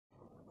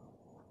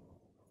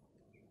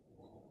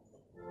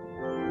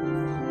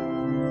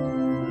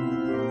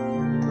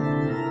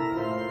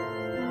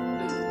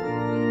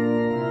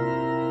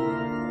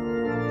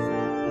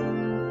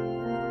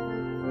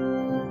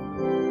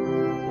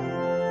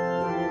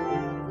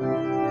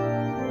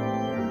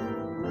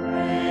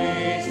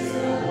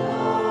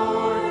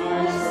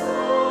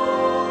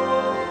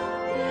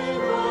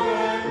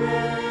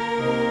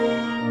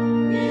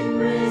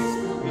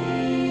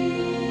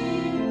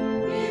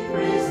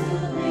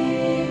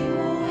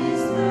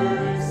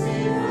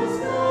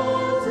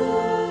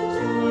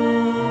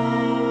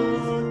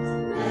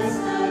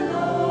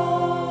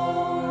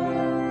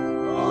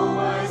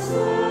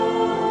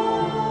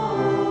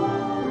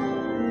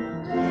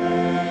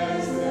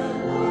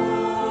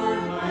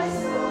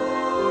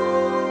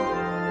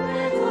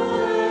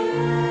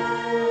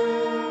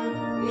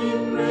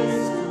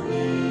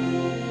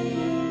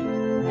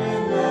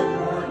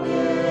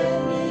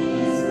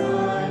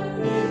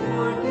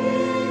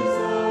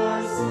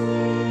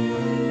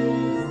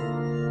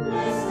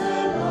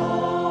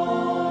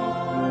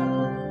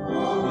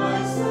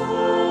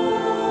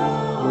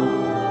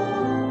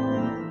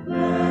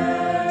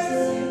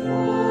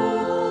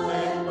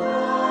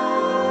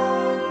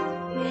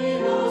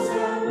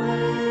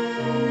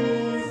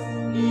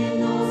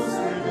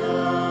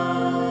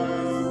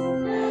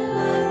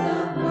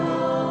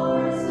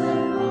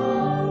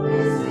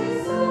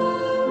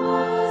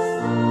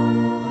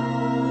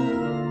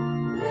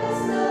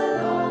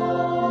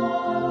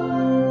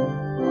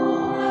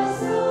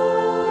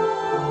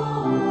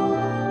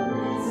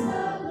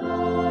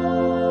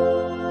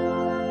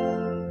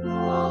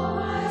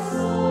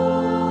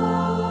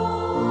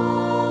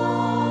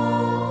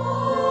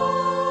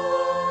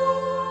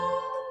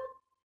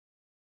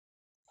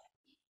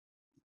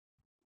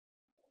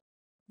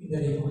In the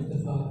name of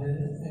the Father,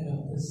 and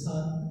of the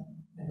Son,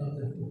 and of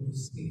the Holy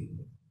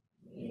Spirit.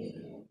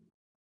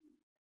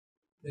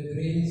 The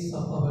grace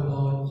of our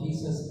Lord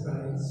Jesus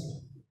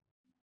Christ,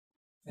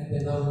 and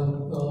the love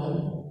of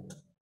God,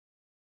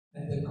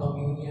 and the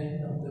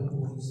communion of the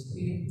Holy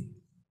Spirit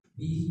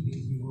be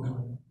with you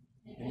all.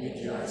 And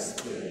with your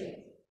spirit.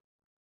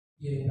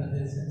 Dear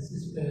brothers and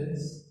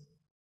sisters,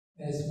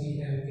 as we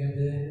have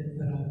gathered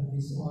around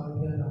this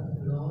altar of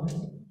the Lord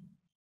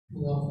to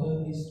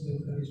offer this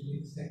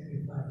Eucharistic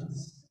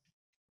sacrifice,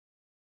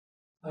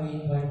 I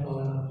invite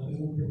all of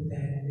you to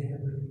thank the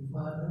Heavenly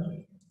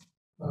Father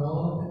for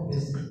all the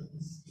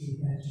blessings He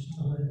has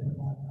showered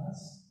upon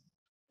us,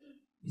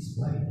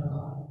 despite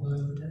our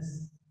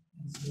unworthiness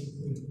and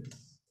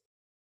sinfulness,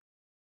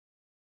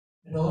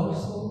 and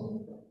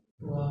also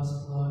to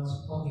ask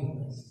God's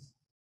forgiveness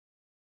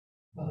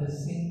for the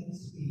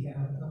sins we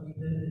have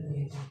committed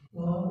against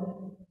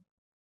God,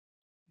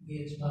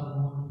 against our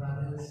own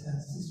brothers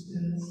and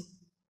sisters,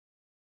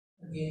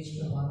 against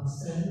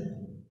oneself,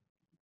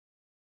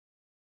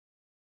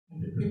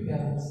 and to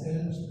prepare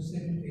ourselves to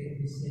celebrate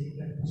the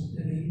sacred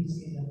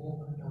mysteries in a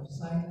moment of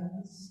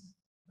silence.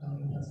 Now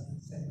let us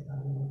accept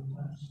our own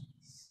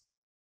conscience.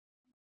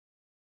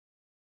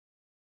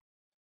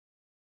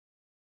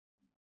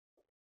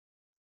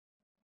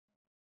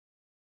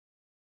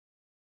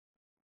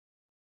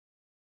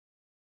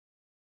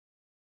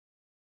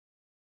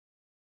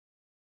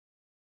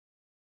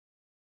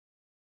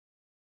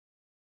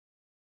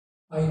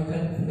 I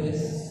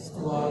confess to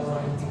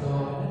Almighty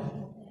God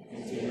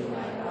And to you,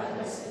 my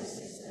brothers and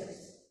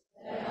sisters,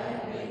 that I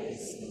have greatly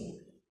sinned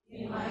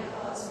in my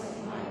thoughts and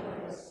in my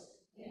words,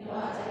 in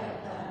what I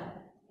have done,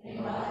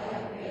 in what I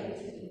have failed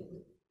to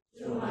do,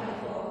 through my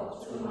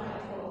fault, through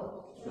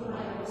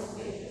my most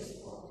gracious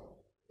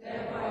fault.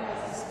 Therefore I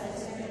ask that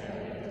Saint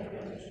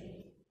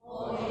Virgin,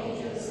 all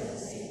angels and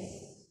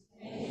saints,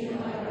 and you,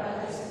 my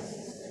brothers and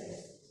sisters,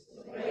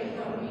 to pray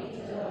for me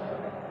to the Lord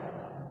our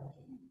God.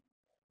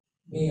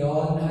 May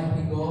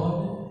Almighty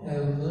God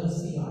have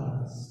mercy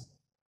on us,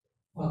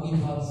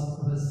 forgive us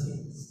our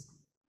sins,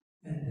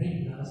 and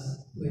bring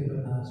us to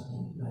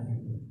everlasting life.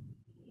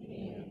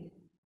 Amen.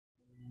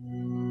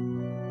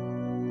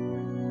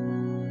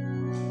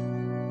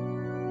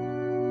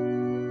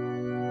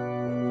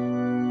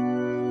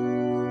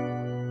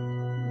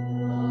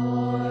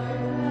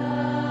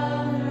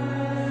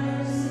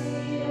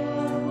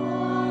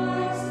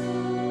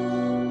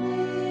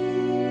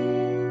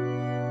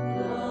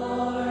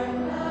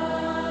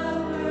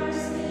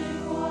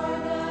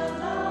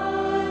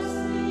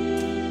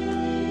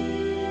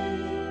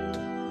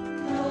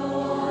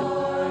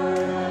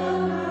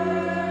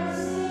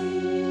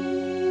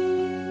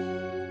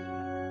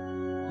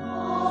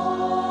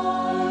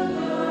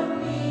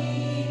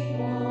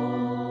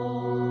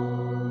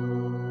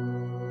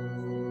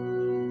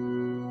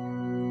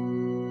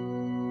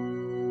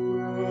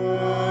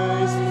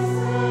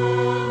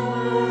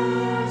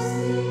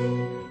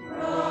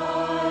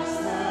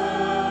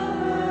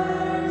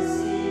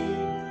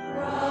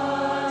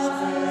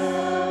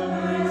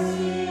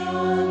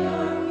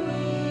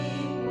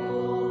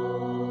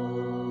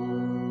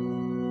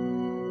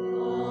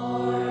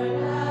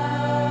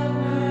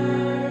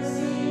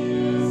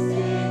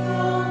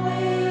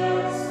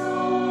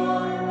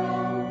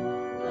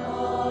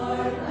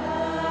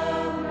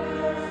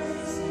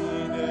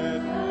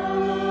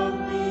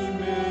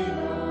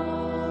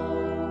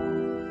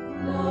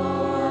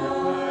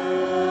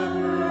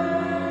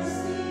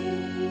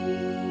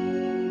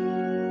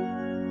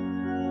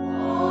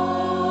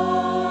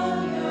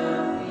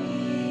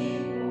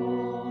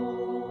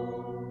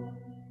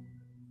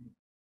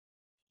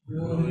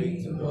 Glory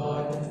to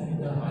God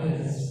in the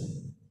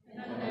highest.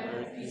 And on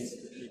earth peace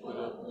to people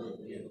of good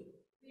will.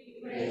 We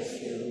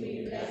praise you,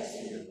 we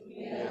bless you,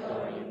 we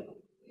adore you,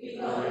 we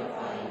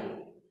glorify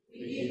you, we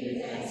give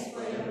you thanks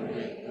for your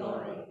great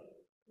glory.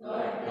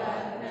 Lord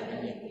God,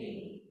 heavenly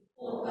King,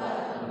 O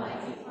God,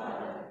 Almighty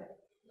Father,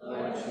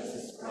 Lord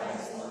Jesus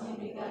Christ,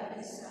 only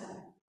begotten Son,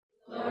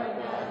 Lord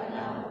God,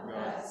 Lamb of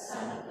God,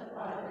 Son of the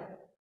Father,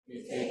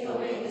 you take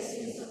away the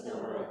sins of the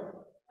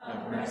world,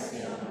 have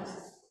mercy on us.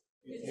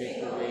 You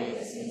take away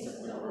the sins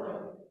of the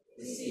world,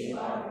 receive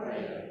our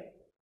prayer.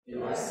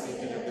 You are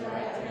seated at the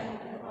right hand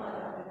of the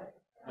Father,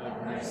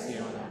 have mercy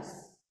on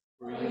us.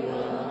 For you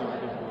alone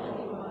are the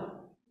Holy One,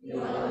 you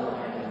alone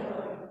are the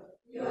Lord,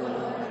 you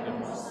alone are the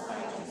Most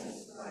High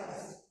Jesus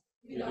Christ,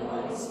 with the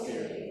Holy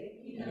Spirit,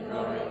 in the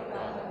glory of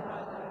God the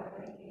Father.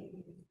 Amen.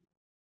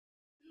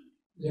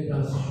 Let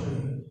us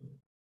pray.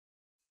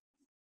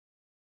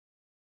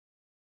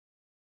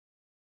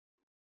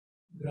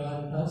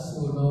 Grant us,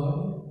 O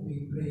Lord,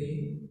 we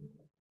pray,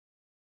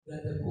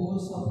 that the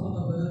course of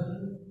our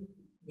world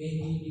may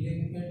be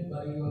directed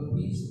by your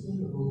peaceful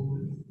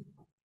rule,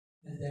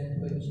 and that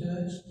your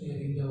church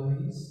may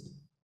rejoice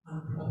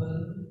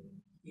untroubled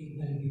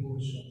in her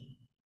devotion.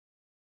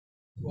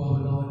 Through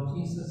our Lord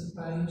Jesus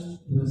Christ,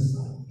 your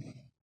Son,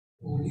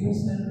 who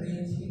lives and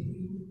reigns with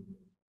you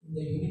in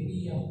the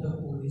unity of the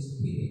Holy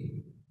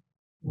Spirit,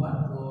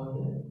 one God,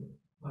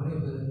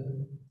 forever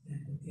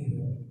and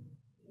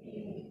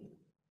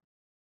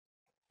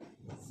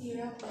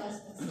help us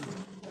this week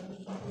for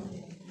being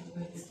prudent in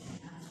words and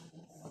actions.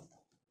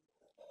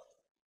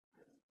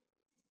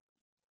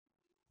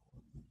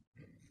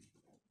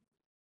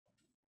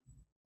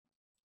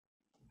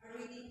 A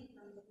reading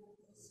from the book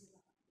of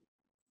Sirach.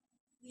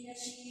 When a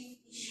sheaf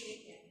is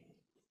shaken,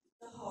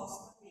 the house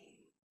of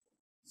man.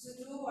 So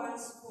do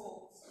one's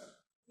faults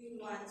when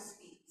one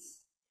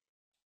speaks.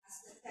 As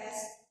the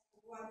test of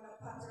what the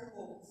potter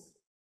holds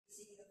is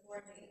in the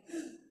fornix,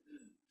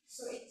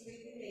 so its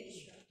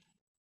revelation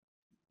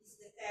is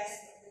the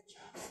test of the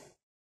just.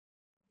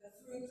 The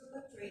fruit of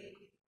a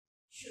tree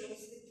shows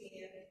the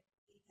care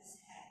it has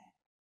had.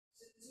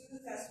 So too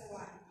does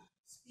one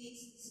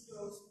speaks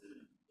disclosed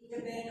in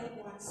the bed of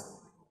one's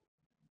mind.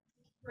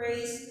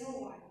 Praise no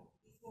one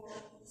before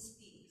he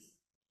speaks,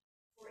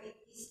 for it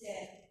is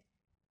then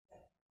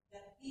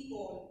that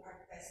people are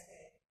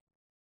tested.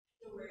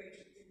 The word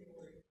of the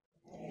Lord.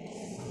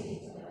 Thanks be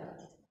to God.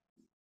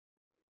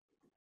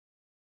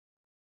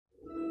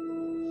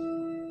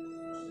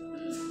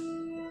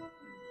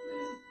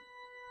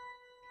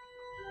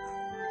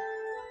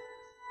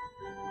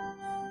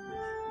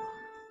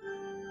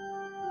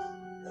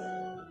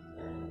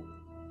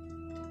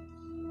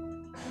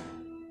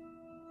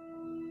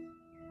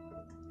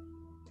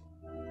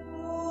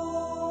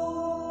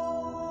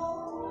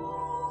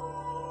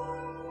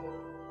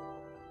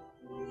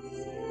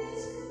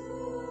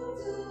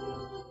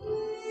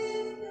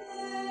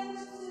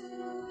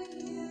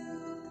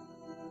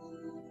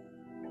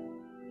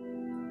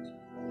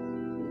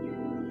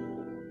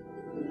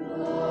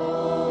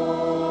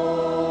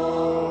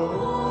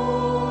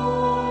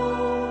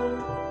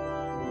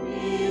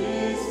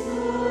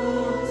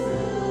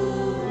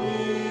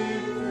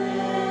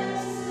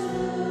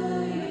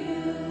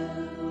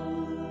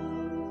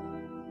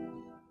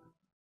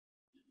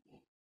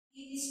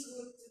 It is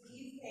good to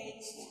give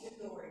thanks to the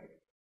Lord,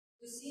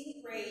 to sing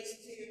praise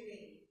to your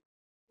name,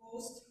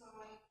 Most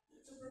High,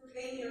 to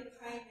proclaim your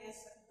kindness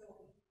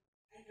alone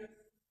and your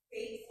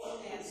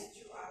faithfulness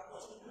throughout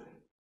time.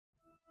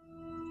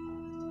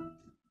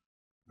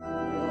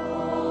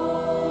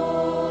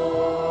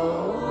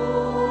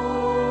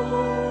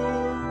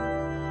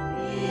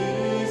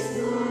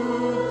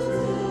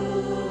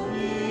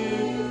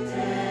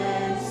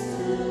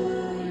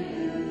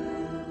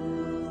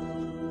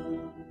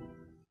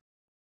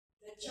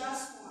 The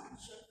just one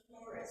shall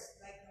flourish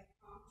like a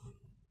palm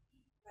tree,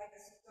 like a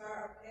cedar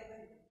of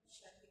Lebanon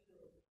shall he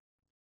grow.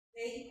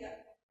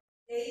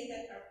 They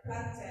that are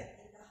planted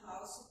in the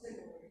house of the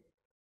Lord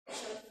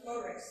shall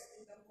flourish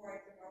in the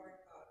court of our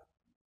God.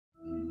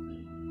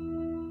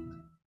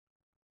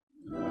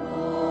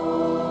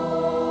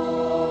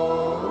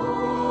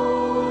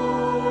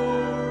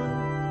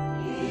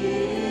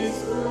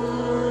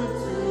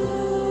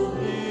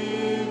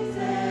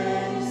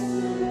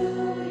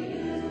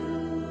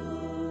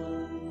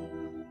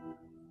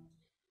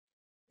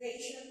 They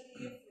shall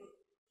bear fruit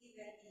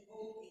even in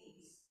old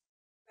age.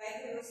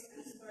 Vigorous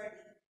and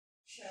sturdy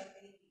shall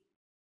they be,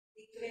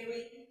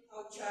 declaring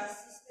how just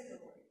is the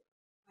Lord,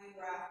 my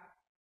rock,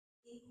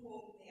 in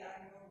whom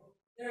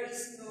there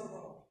is no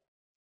wrong.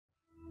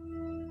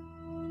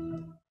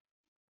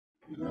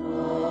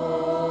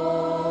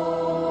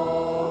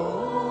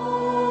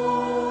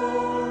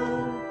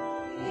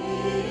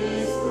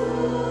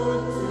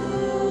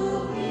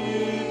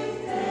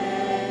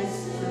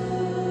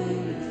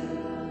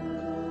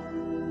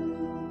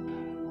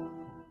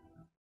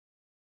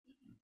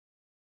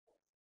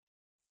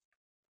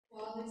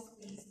 Paul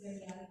explains the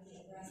reality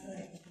of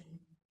resurrection,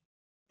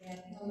 that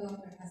no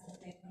longer has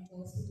effect on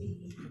those who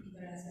believe in the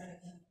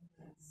resurrection of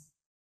Christ.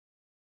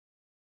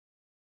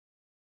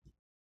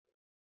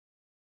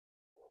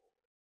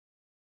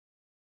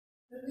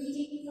 A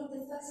reading from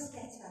the first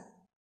letter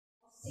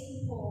of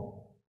St.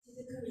 Paul to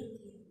the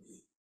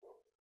Corinthians.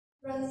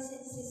 Brothers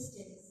and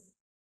sisters,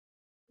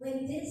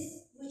 when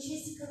this which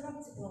is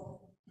corruptible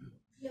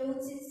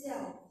clothes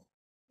itself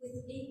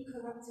with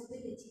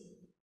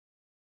incorruptibility,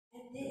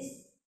 and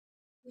this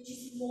which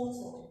is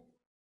mortal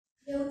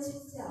clothes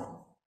itself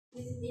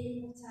with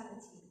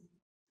immortality,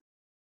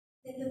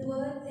 then the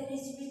word that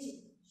is written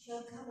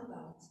shall come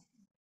about.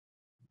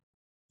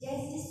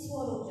 Death is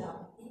swallowed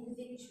up in the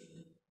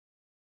victory.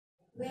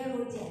 Where,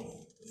 O death,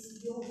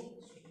 is your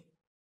victory?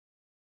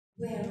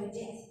 Where, O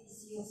death,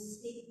 is your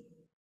sting?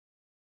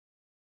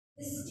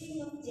 The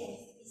sting of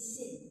death is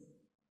sin,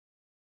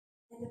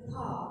 and the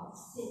power of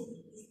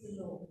sin is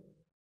the law.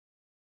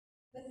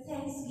 But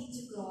thanks be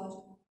to God,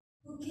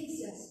 who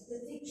gives us the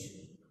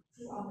victory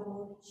through our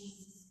Lord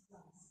Jesus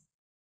Christ.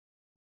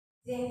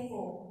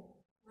 Therefore,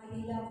 my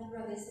beloved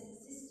brothers and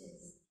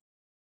sisters,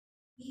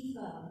 be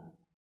firm,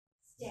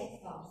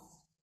 steadfast,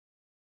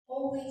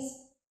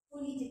 always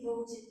fully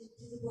devoted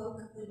to the work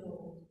of the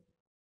Lord,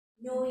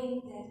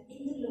 knowing that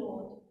in the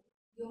Lord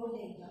your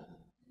labor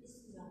is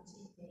not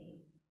in vain.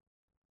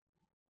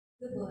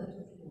 The word of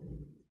the Lord.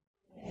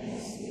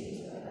 Thanks be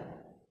to God.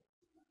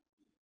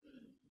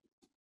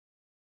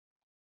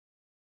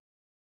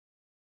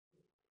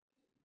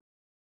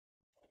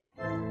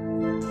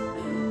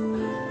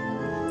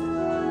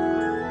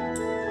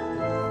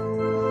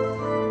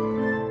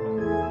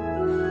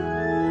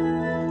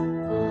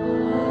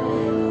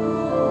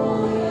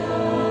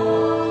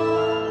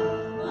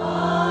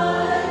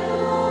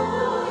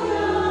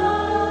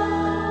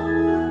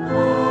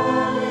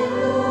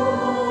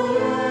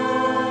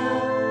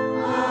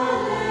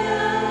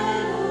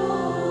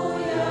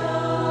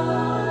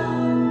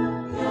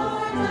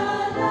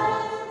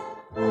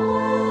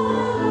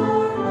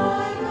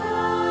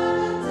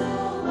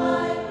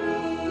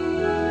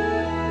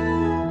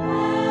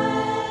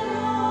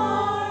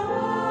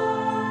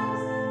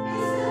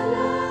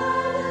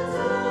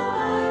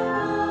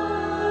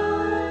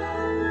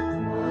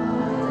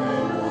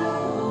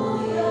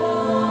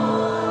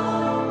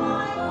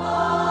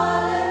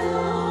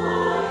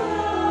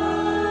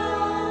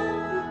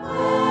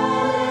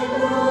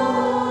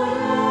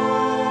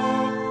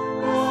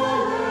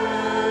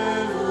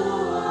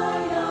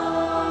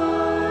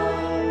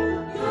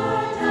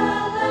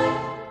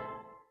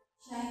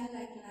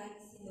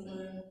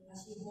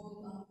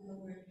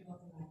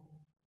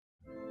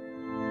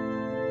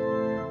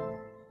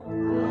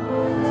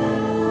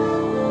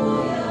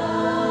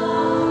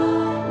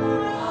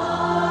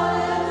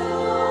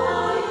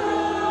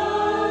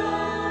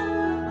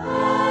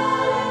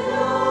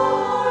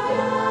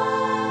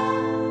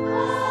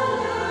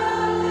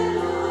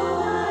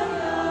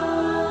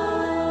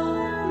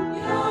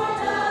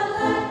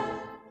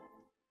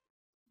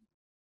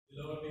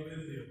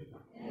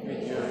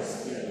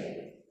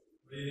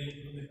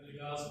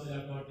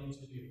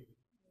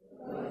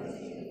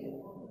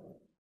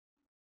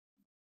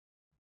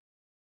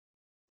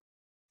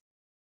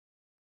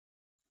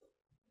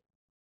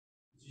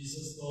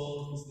 Jesus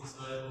told his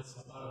disciples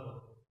a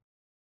parable.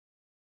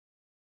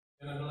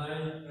 Can a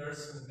blind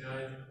person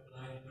guide a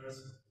blind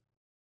person?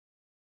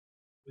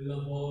 Will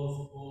not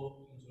both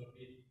fall into a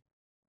pit?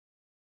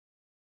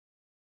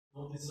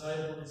 No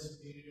disciple is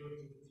superior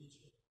to the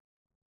teacher,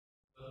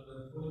 but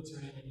when fully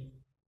trained,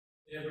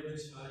 every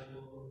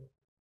disciple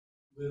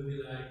will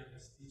be like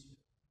his teacher.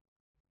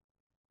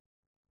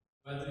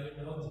 Why do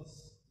you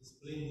notice the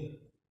splinter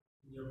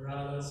in your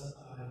brother's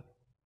eye,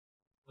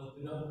 but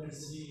do not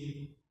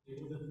perceive the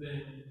wooden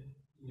plank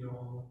in your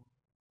own?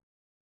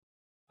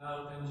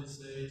 How can you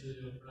say to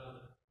your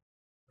brother,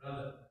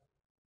 Brother,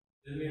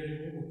 let me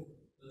remove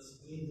that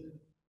splinter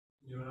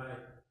in your eye,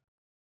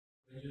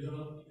 when you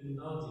don't even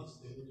notice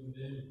the wooden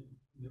plank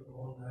in your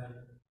own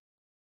eye?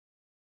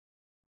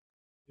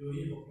 You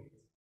hypocrite!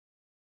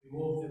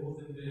 Remove the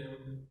wooden plank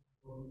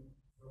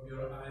from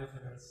your eye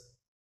first.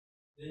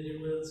 Then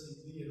you will see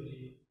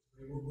clearly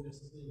to remove the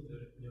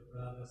splinter in your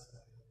brother's eye.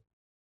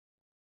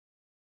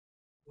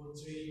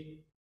 Good tree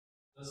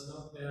does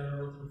not bear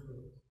rotten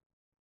fruit,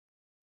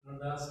 nor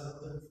does a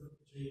rotten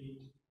tree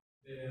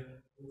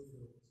bear good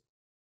fruit.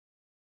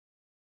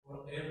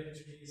 For every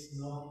tree is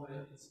known by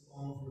its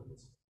own fruit.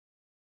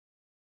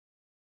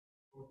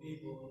 For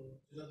people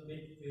do not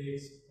pick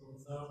figs from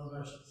thorn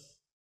bushes,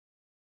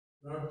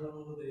 nor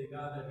do they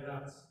gather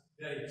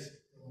grapes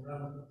from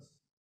brambles.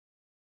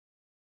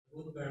 A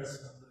good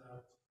person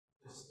out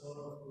the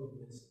store of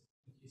goodness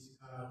in his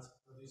heart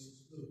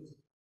produces fruit,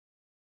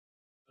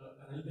 but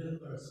an evil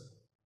person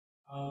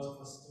out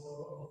of a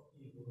store of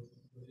evil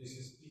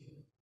produces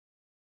evil.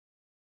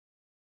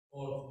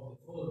 For from the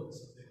fullness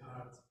of the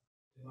heart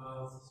the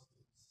mouth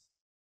speaks.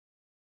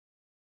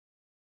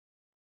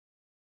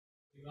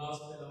 The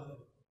Gospel of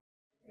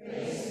the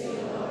Praise to you,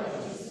 Lord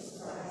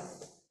Jesus Christ.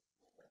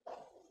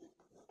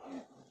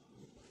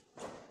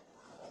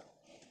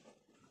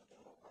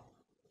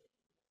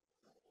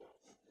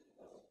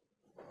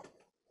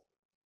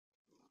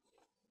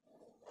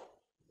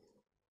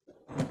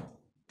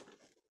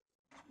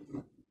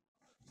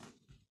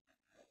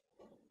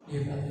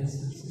 Dear brothers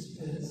and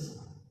sisters,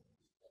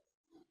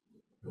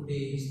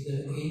 today is the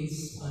 8th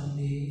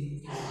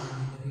Sunday in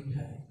Ordinary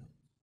Time.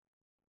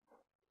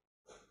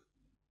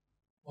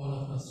 All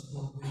of us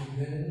know very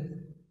well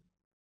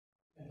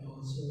and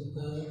also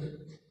heard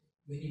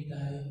many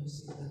times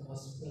in the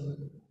Gospel.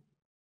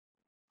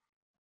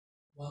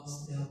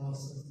 Once there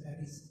was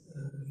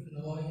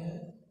a lawyer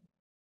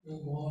who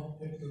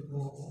wanted to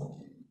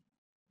know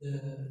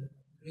the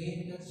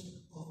greatest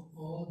of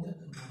all the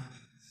commandments.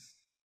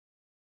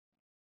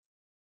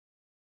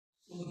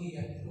 So he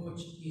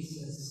approached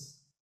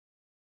Jesus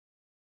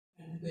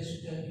and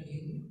questioned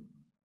him,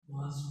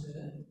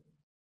 Master,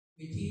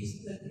 which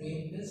is the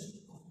greatest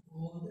of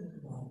all the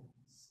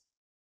commandments?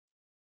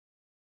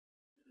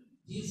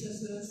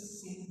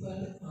 Jesus'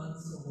 simple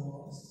answer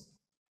was,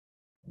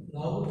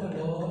 love the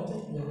Lord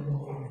your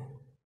God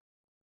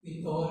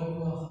with all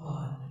your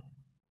heart,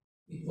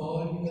 with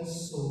all your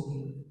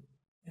soul,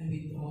 and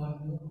with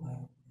all your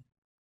mind.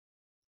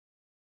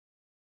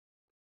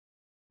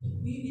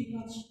 He did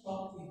not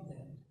stop with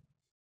that.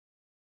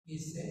 He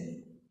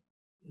said,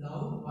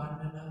 love one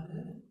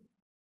another,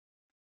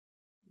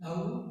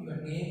 love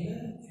your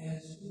neighbor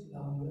as you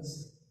love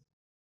yourself.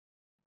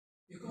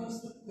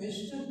 Because the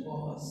question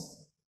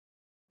was,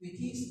 which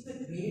is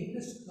the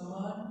greatest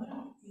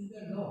commandment in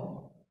the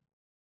law?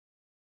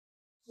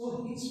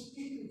 So he stuck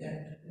to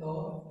that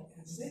law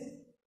and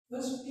said,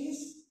 first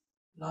is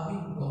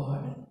loving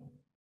God,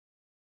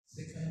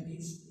 second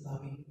is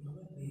loving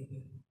our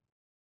neighbor.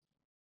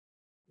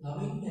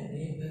 Loving the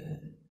neighbor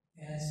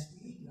as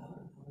we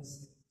love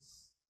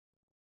ourselves.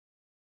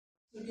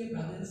 So dear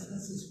brothers and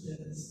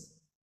sisters,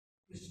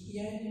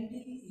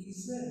 Christianity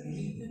is a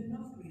religion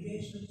of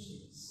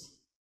relationships.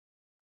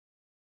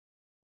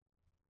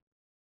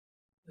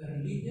 The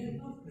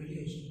religion of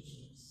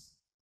relationships.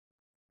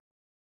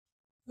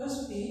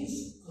 First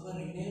is our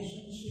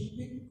relationship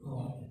with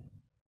God.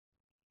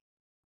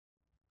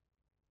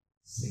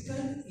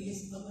 Second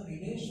is our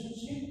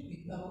relationship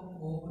with our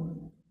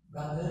own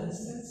brothers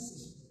and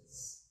sisters.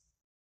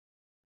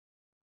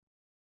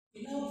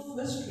 In our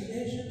first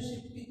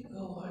relationship with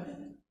God,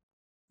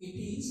 it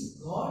is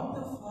God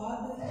the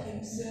Father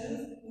Himself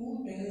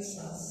who tells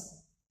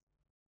us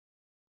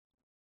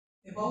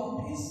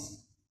about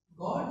His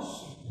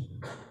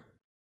Godship.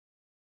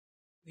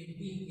 When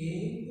He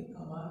gave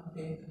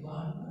the 10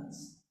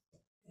 commandments,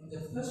 in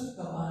the first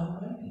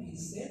commandment He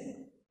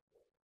said,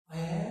 I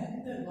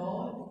am the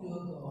Lord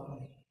your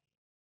God.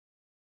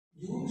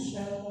 You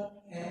shall not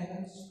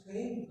have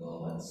strange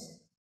gods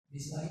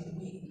beside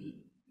me.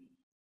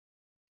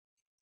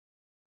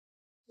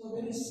 So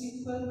very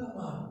simple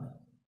commandment.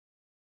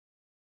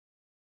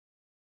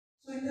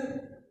 So in the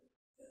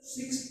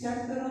 6th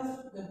chapter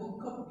of the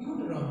book of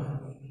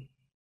Deuteronomy,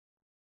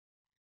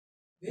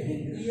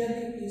 very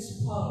clearly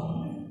is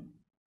found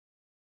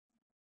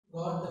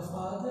God the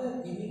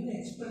Father giving an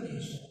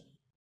explanation.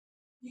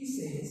 He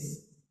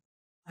says,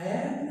 I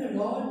am the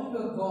Lord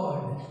your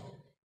God,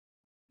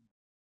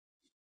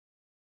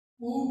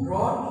 who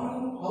brought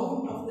you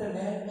out of the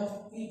land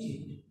of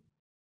Egypt,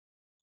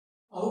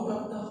 out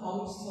of the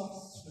house of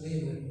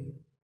slavery.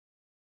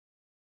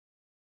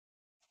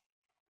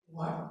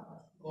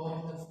 What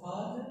God the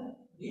Father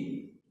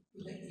did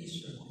to the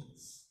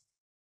Israelites.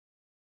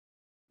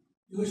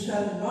 You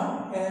shall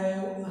not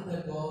have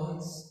other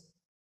gods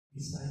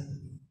beside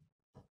me.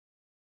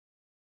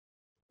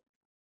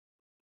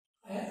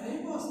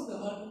 I was the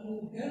one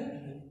who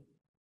helped you.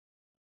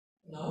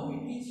 Now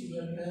it is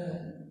your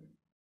turn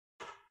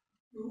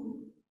to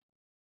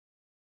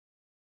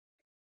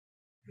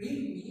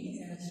treat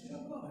me as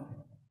your God.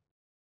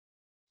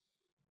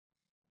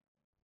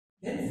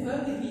 Then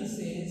further he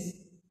says,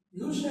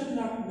 you shall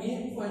not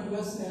make for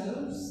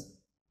yourselves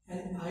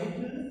an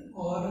idol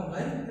or a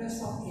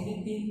likeness of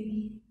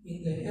anything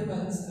in the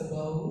heavens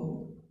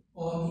above,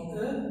 or the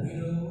earth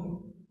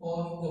below, or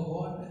in the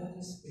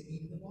waters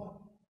beneath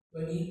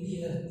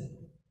the earth.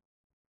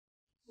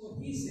 So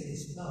he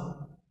says,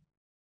 now,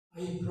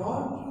 I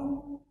brought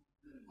you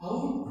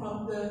out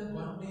from the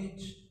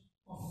bondage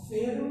of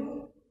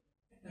Pharaoh,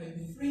 and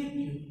I freed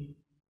you.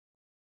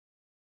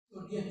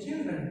 So dear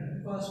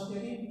children, because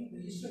telling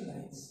the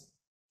Israelites,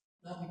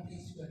 now it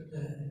is your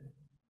turn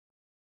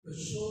to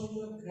show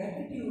your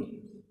gratitude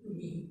to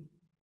me.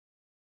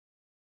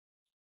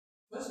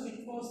 First it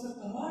was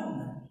the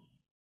commandment.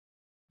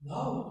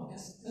 Now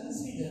just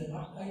consider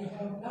what I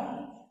have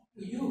done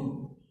to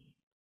you.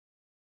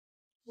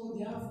 So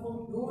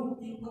therefore don't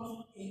think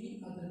of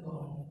any other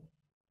God.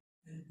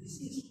 And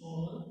this is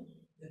called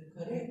the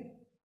correct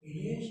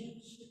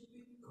relationship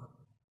with God.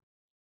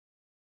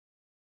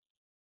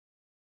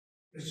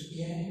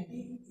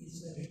 Christianity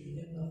is a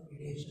religion of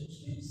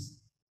relationships.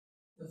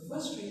 The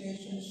first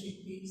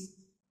relationship is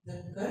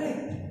the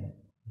correct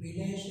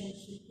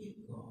relationship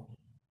with God.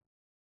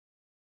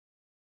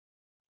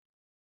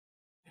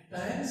 At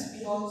times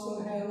we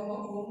also have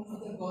our own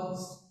other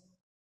gods,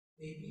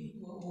 maybe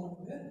your own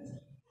wealth,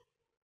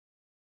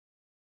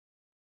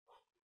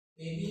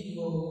 maybe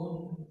your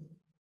own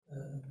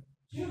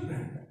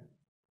children,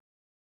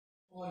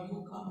 or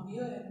you come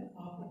here and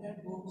after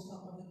that go to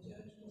some other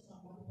church for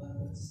some other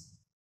purpose.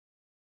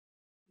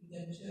 In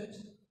that church,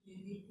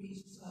 maybe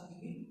priests are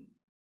giving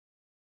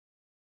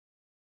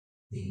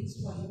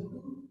things for you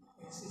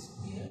to exist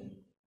here.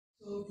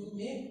 So you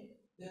make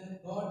the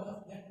God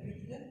of that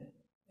religion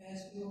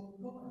as your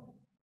God.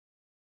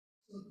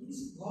 So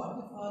this God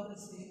the Father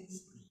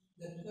says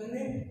the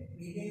correct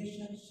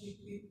relationship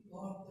with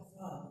God the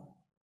Father.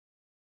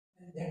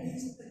 And that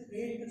is the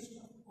greatest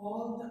of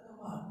all the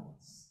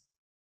commandments.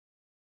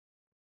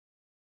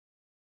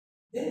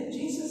 Then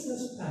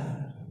Jesus'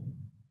 time,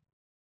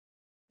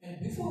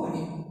 and before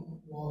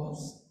him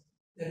was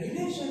the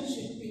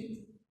relationship with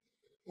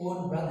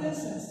own brothers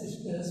and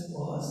sisters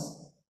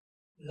was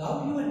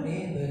love your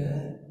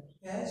neighbor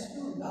as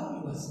you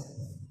love yourself.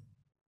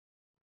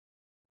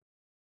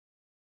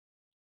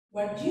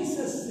 But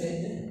Jesus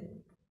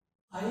said,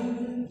 I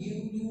will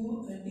give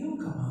you a new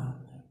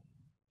commandment.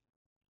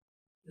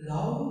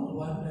 Love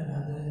one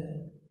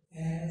another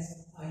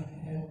as I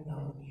have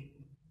loved you.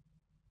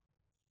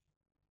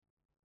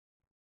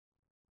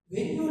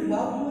 When you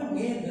love your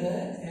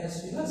neighbor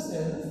as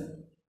yourself,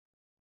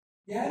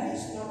 there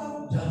is lot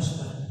of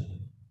judgment.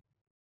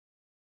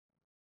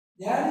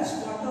 There is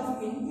lot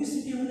of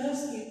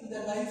inquisitiveness into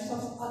the lives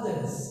of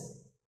others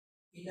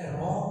in a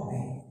wrong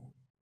way.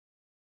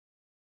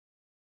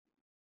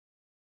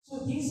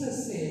 So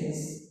Jesus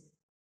says,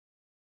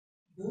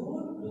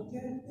 don't look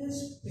at the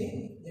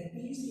speck that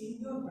is in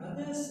your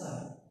brother's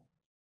eye.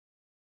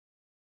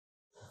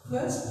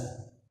 First,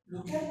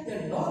 look at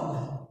the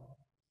log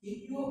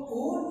in your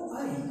own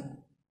eye.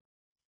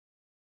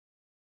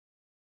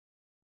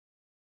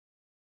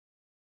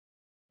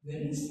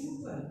 Very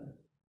simple.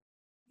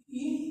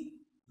 He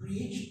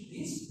preached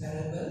this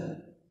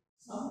parable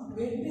some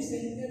 20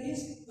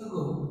 centuries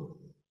ago.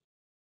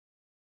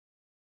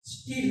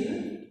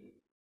 Still,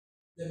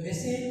 the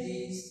message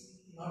is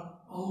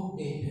not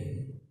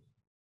outdated.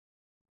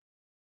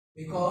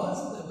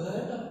 Because the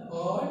word of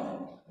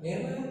God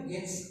never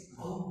gets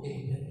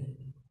outdated.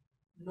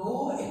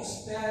 No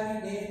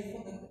expiry date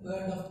for the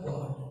word of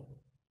God.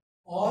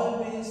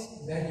 Always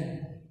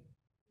valid.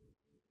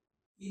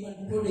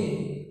 Even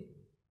today,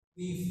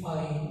 we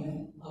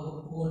find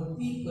our own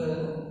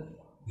people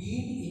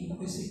being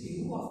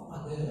inquisitive of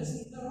others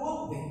in the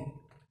wrong way.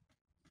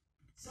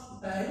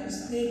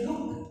 Sometimes they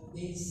look,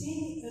 they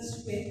see a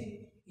speck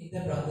in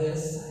the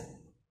brother's side.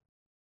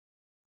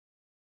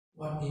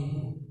 What they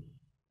do?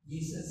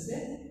 Jesus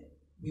said,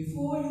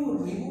 before you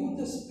remove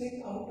the speck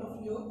out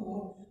of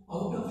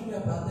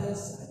your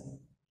brother's side,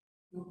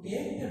 you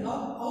take the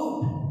log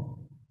out.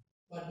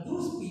 But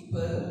those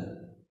people,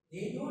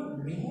 they don't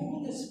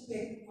remove the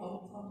speck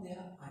out from their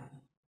eye.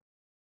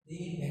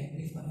 They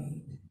magnify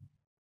it.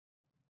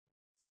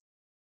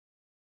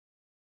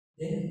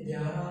 Then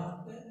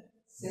thereafter,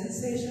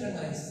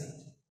 sensationalize it.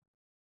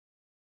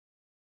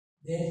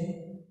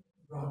 Then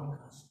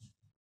broadcast,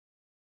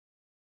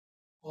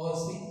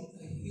 causing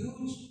a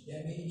huge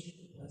damage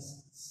to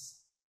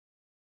persons.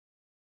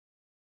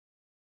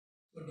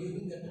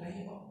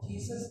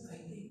 Jesus, I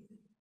think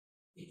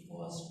it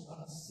was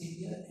not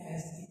severe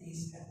as it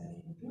is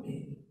happening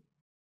today.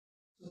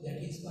 So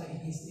that is why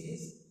he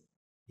says,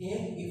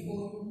 take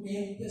before you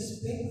take the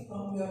speck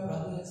from your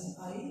brother's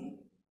eye,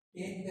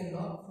 take the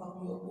log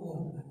from your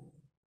own eye.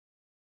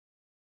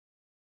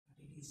 But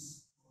it is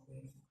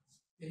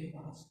very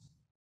fast.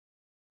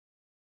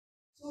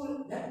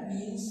 So that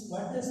means,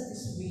 what does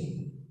this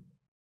mean?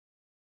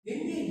 When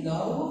we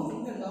love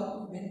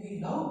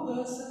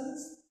persons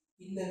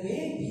in the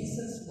way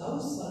Jesus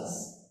loves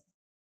us,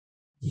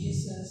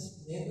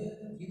 Jesus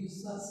never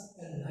gives us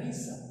a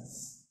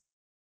license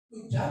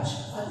to judge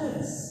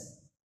others.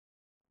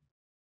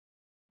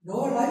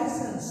 No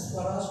license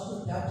for us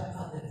to judge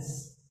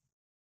others.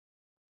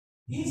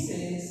 He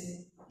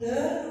says,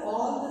 turn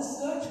all the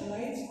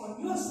searchlights on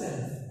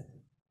yourself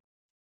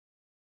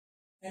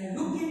and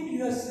look into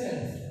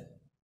yourself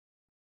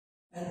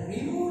and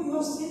remove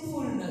your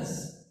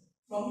sinfulness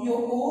from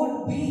your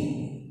own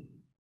being.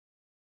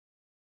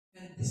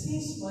 And this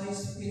is my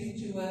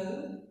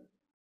spiritual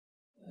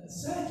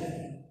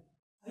surgery.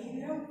 I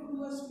have to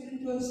do a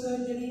spiritual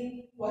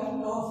surgery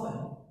quite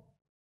often.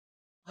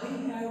 I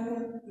have to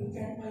look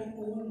at my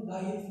own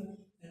life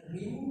and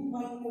remove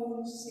my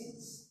own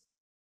sins.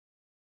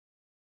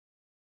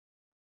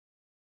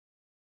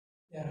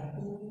 There are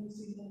two things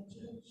in the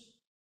church.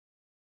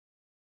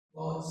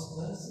 God's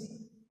mercy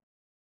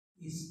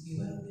is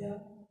given there.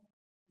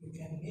 You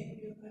can make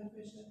your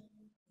confession,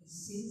 a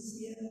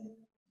sincere,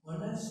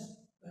 honest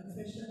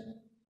confession,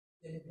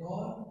 that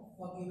God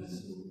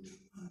forgives you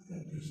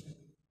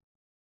unconditionally.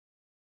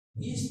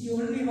 He is the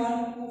only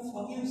one who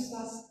forgives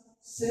us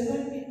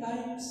 70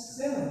 times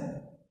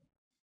 7.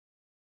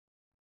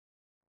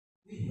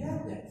 We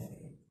have that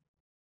faith.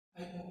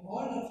 I know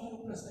all of you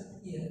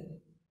present here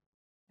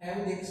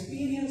have the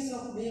experience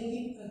of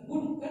making a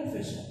good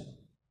confession.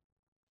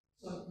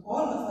 So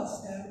all of us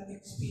have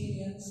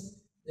experienced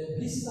the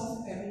bliss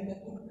of having a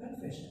good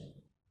confession.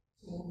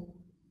 So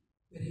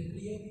very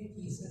clearly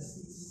Jesus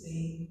is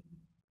saying,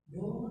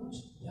 don't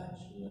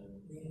judge your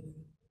neighbor,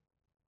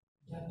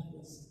 judge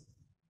yourself.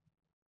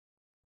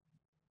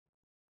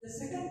 The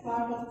second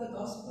part of the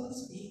gospel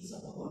speaks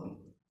about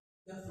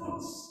the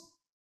fruits.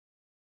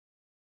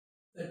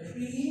 The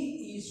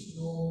tree is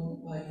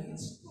known by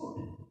its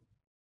fruit.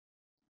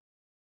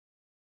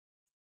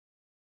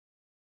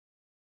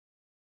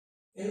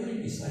 Every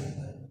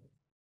disciple,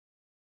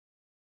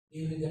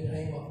 during the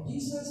time of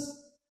Jesus,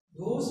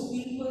 those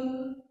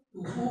people to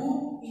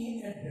whom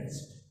he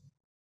addressed.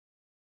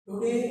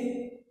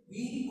 Today,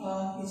 we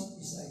are his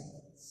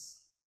disciples.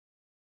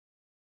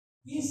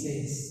 He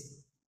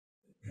says,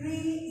 the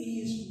tree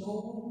is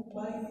known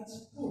by its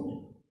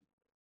fruit.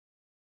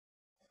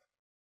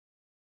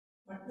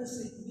 What does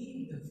it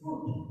mean, the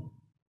fruit?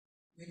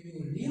 When you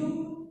live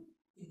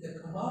in the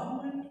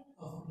commandment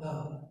of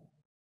love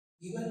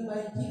given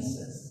by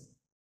Jesus,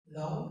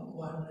 love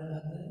one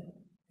another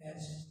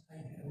as I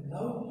have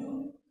loved you,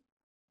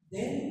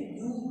 then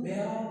you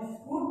bear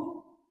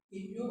fruit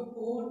in your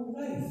own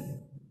life.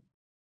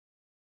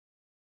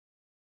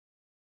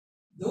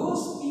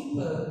 Those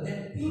people,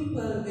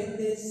 when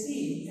they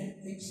see and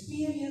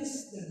experience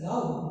the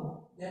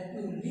love that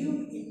you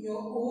live in your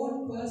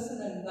own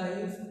personal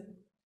life,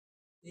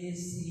 they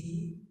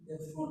see the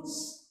fruits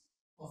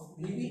of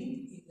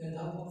living in the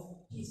love of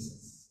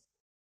Jesus.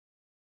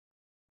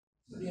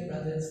 So, dear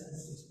brothers and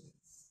sisters,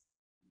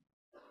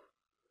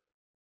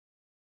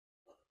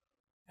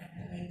 at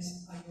times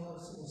I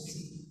also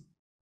see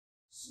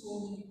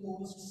so many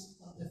posts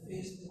on the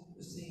Facebook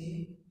to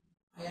say,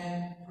 I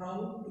am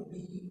proud to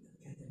be a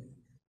Catholic.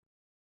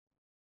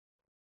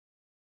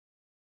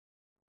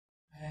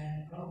 I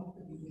am proud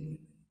to be a Catholic.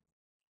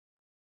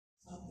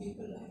 Some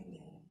people like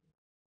that.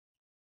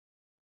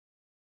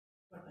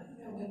 But I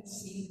haven't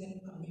seen them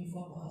coming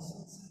for Mass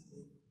on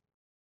Sunday.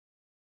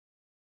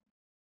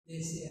 They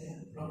say, I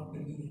am proud to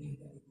be a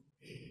Catholic.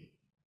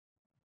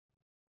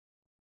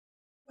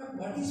 But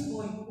what is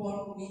more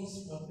important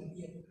is not to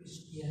be a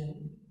Christian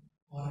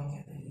or a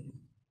Catholic.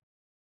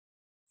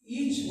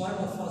 Each one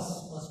of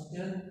us must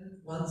tell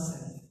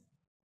oneself,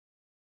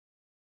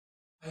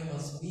 I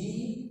must be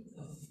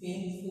a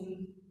faithful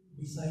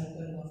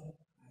disciple of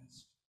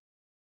Christ,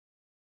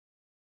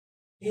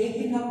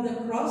 taking up the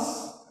cross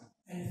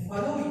and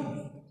following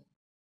me,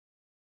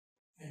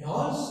 and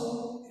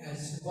also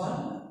as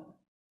one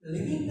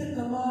living the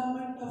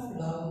commandment of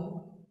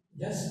love,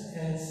 just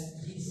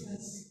as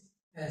Jesus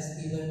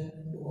has given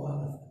to all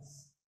of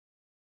us.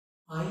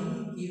 I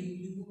give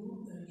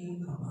you a new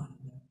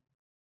commandment: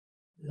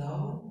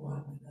 love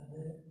one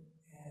another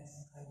as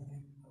I have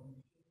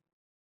loved you.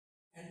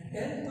 And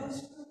help us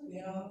to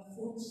bear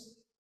fruits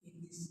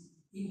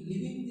in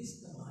living this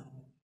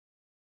commandment.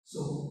 So,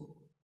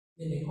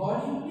 then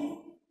accordingly,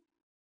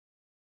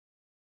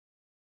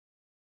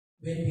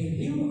 when we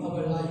live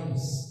our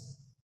lives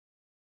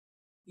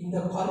in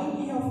the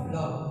quality of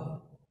love,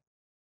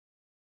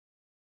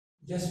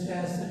 just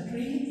as the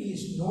tree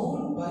is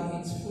known by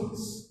its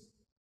fruits,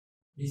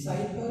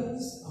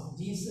 disciples of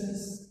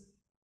Jesus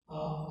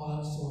are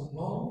also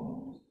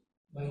known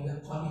by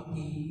the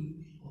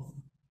quality of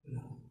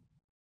love.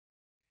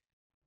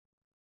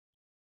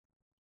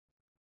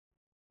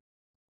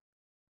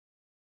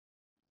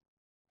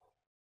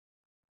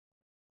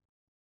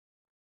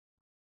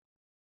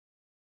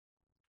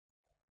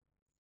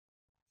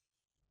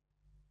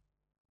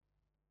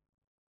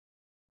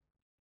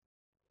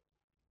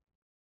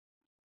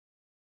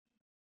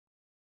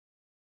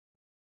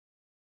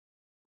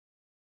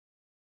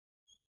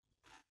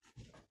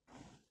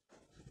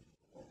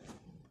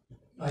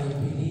 I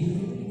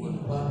believe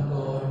in one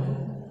Lord,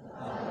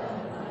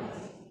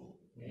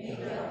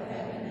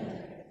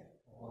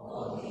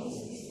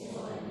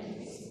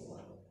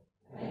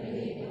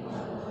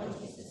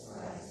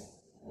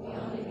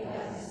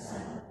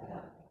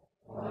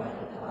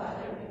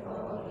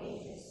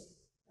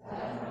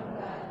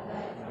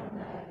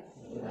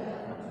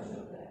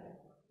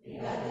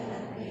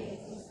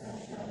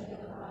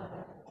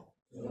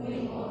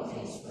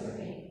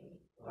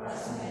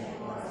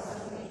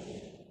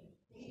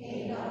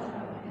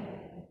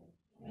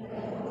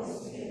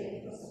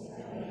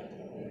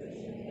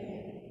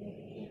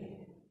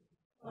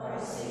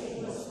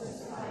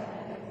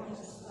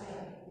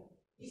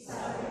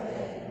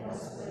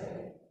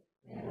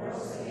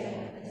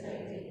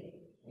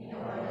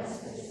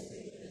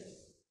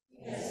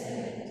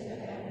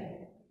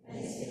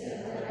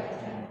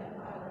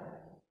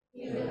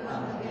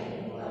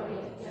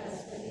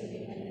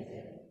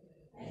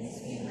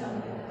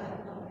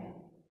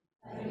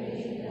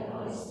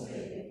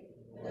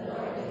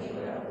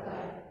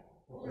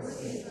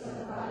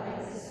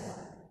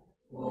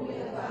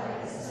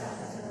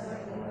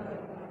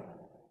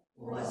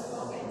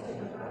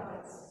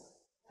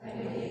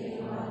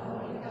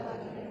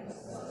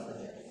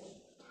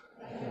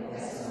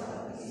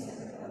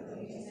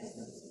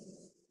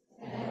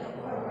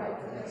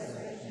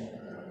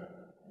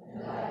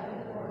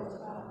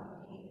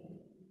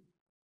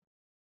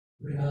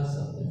 prayers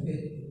of the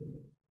faithful.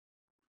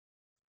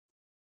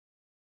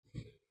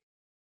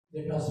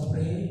 Let us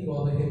pray to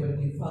our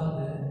Heavenly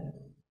Father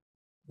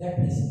that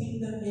His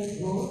kingdom may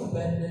grow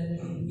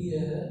abundantly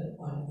here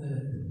on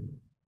earth.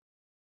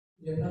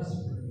 Let us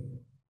pray.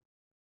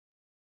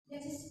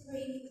 Let us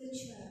pray for the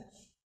Church,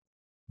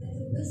 that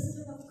the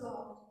wisdom of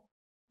God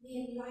may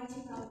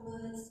enlighten our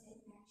words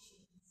and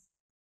actions,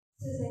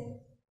 so that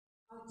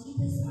our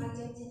deepest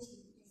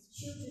identity as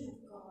children of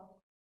God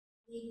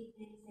may be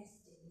manifested.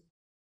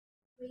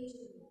 Pray to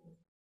the Lord.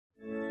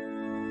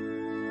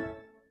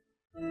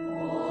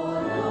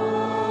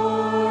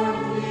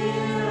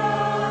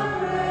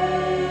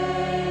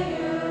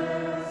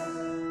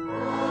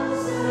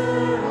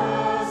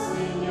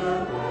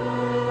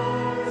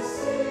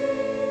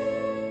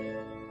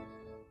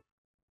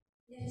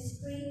 Let us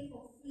pray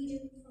for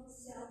freedom from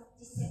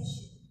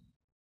self-deception,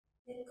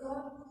 that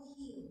God will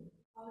heal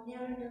our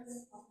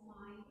narrowness of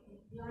mind and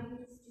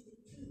blindness to the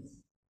truth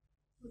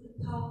through the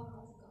power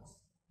of the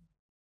gospel.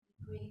 We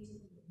pray to the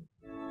Lord.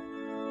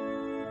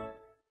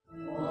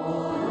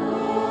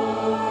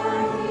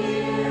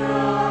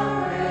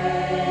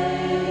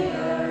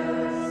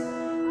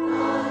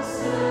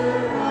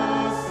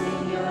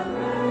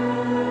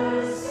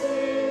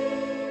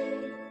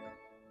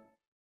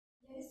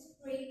 Let us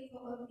pray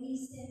for a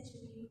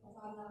recentering of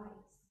our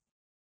lives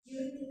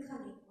during the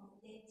coming of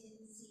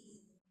Lenten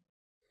season,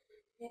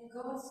 that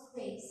God's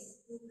grace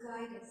will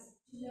guide us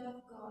to love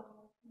God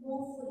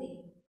more fully,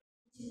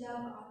 to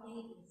love our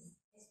neighbors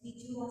as we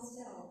do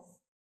ourselves,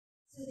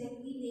 so that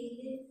we may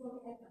live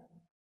forever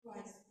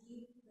Christ's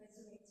new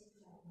resurrected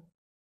love.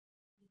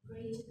 We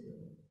pray to the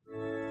Lord.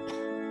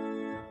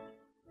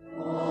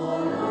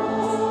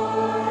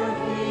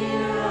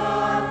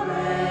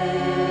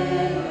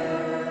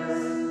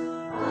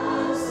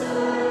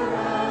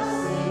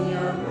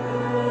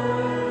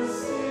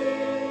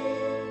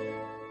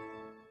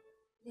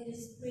 Let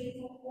us pray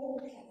for all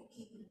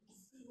catechumens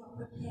who are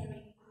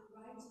preparing for the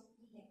rite of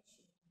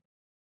election,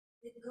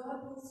 that God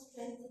will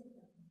strengthen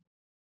them,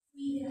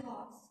 free their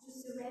hearts to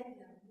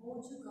surrender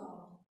more to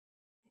God,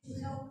 and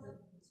to help them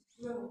to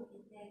grow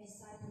in their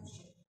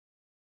discipleship.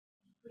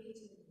 We pray to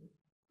the Lord.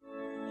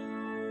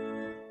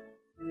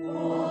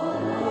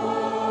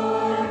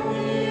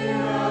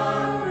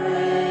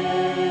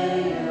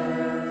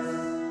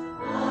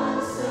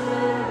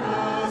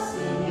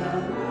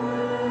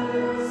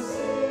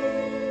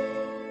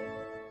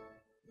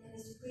 Let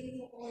us pray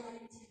for all our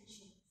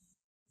intentions,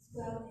 as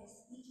well as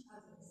each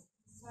other's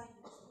in silence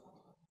of our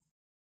hearts.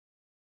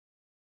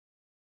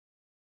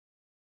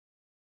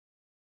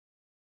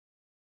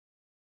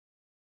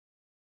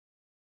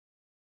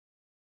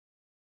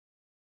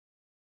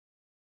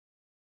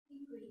 We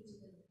pray to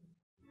the Lord.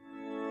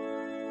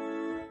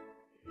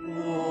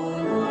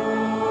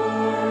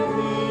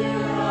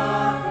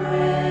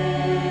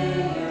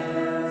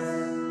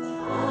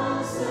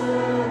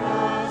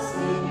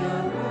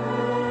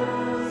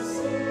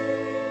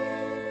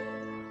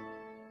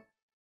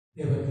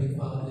 Heavenly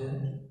Father,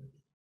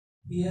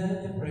 hear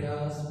the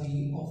prayers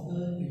we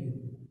offer you.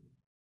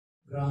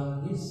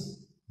 Grant this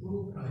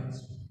through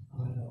Christ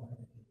our Lord.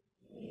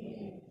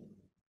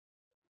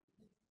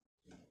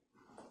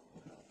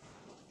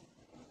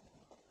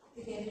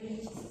 living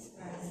Jesus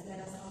Christ, let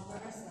us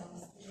offer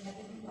ourselves to the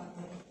heavenly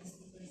Father of this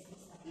Eucharistic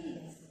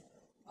sacrifice.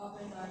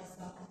 Offer Lord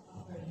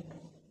self-offering.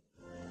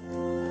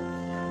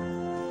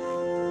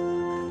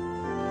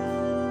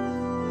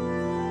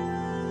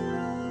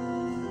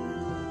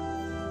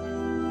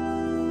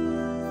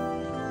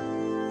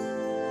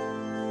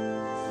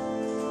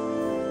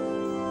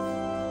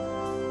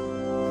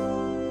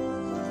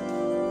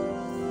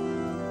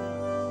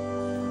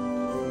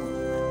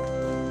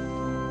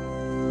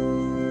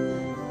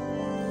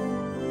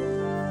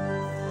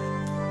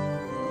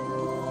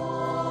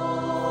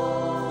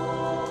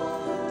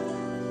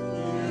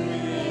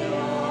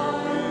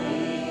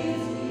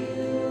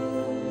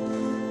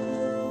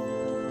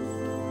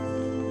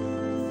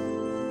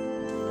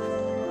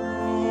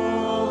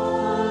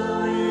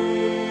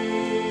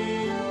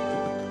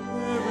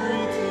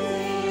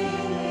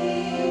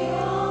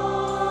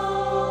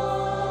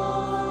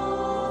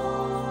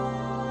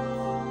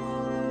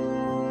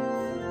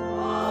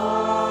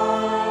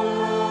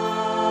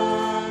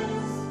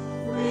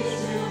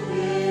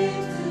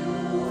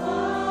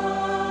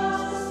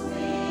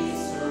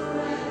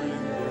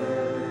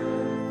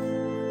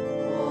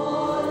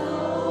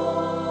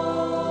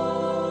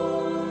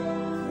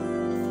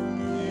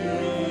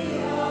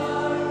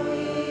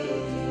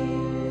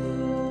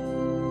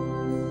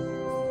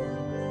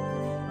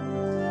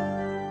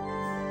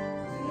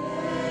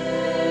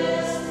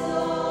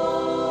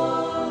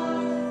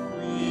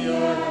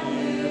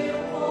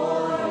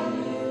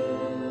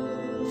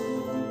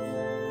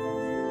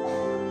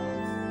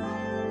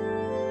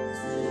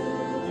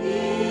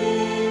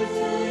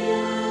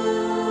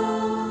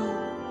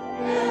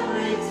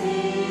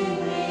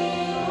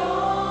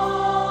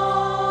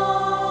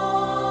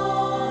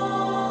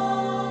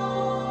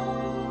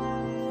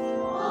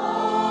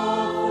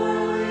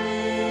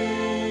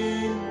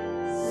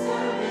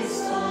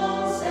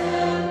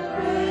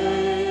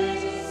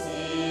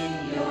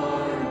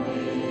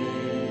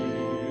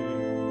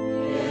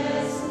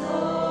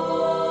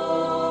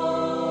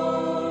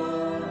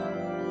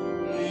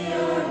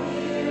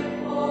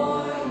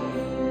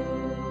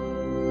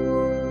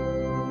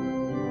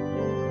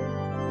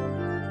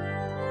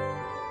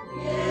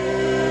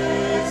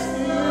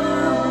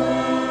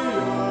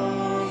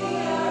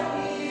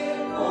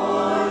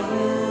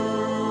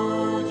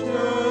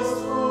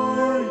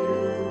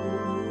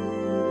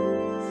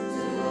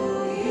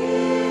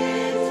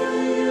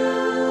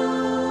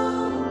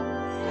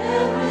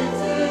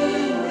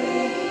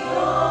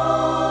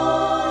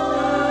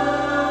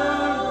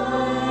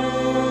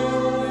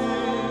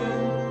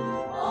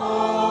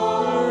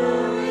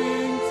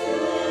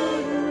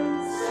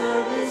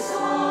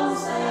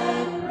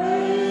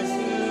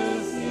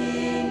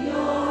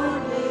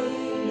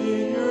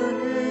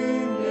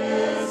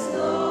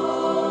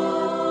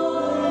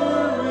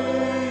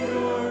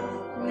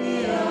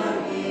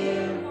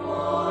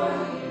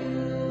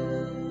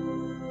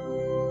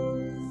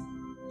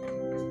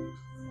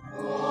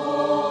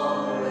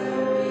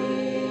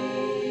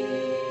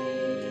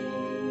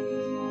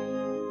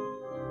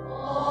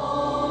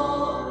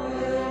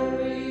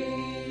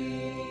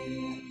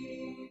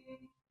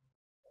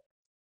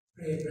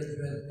 Pray,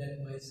 brethren, that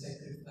my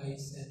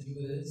sacrifice and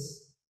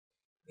yours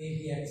may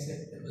be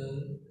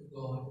acceptable to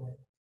God,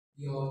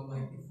 the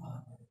Almighty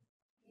Father.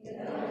 The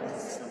Lord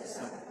accept the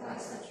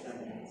sacrifice at your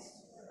hands,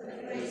 for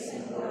the praise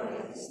and glory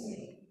of his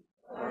name,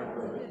 for our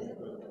good and the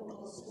good of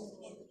all his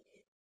church.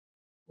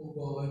 O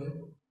God,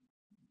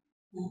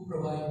 who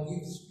provide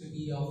gifts to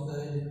be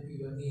offered into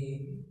your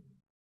name,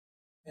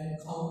 and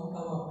count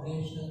our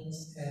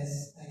oblations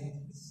as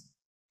thanks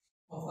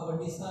of our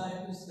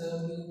desire to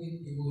serve you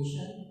with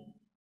devotion,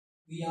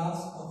 we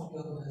ask of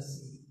your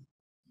mercy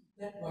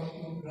that what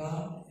you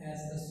grant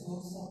as the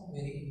source of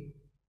merit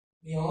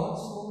may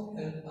also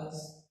help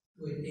us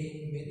to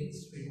attain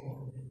merit's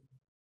reward.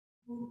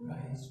 Through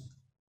Christ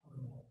our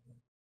Lord.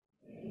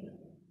 Amen.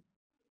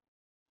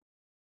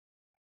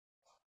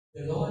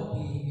 The Lord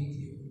be with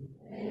you.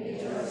 And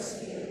with your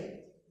spirit,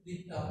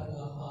 Lift up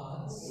your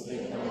hearts.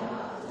 lift them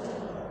up to the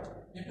Lord.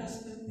 Let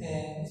us give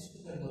thanks to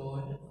the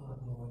Lord our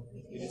God.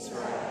 It is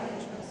right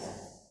and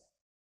just.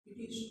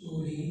 It is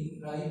truly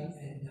right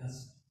and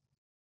just,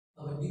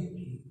 our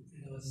duty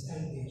and our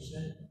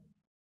salvation,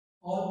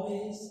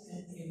 always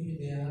and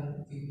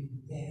everywhere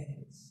giving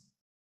thanks.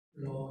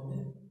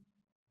 Lord,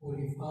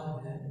 Holy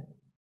Father,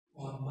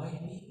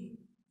 Almighty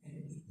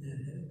and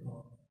eternal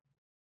God.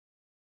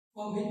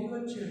 For when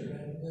your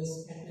children were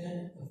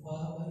scattered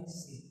afar by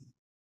sin,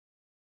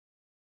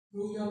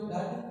 through your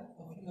blood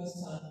of your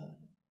Son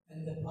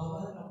and the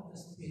power of the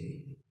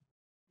Spirit,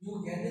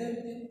 you gathered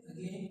them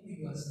again to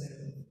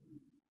yourself,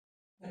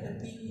 that a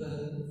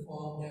people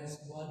formed as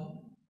one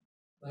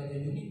by the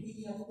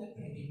unity of the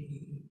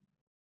Trinity,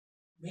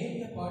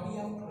 made the body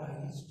of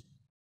Christ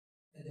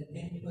and the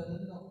temple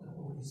of the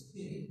Holy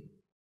Spirit,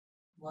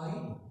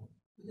 might,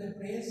 to the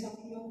praise of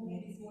your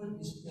manifold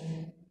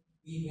wisdom,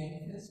 be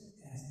manifest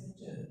as the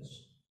Church.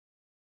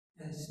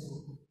 And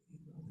so,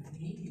 in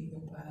company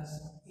with the choirs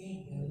of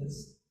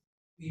angels,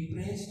 we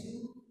praise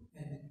you,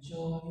 and with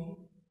joy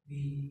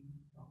we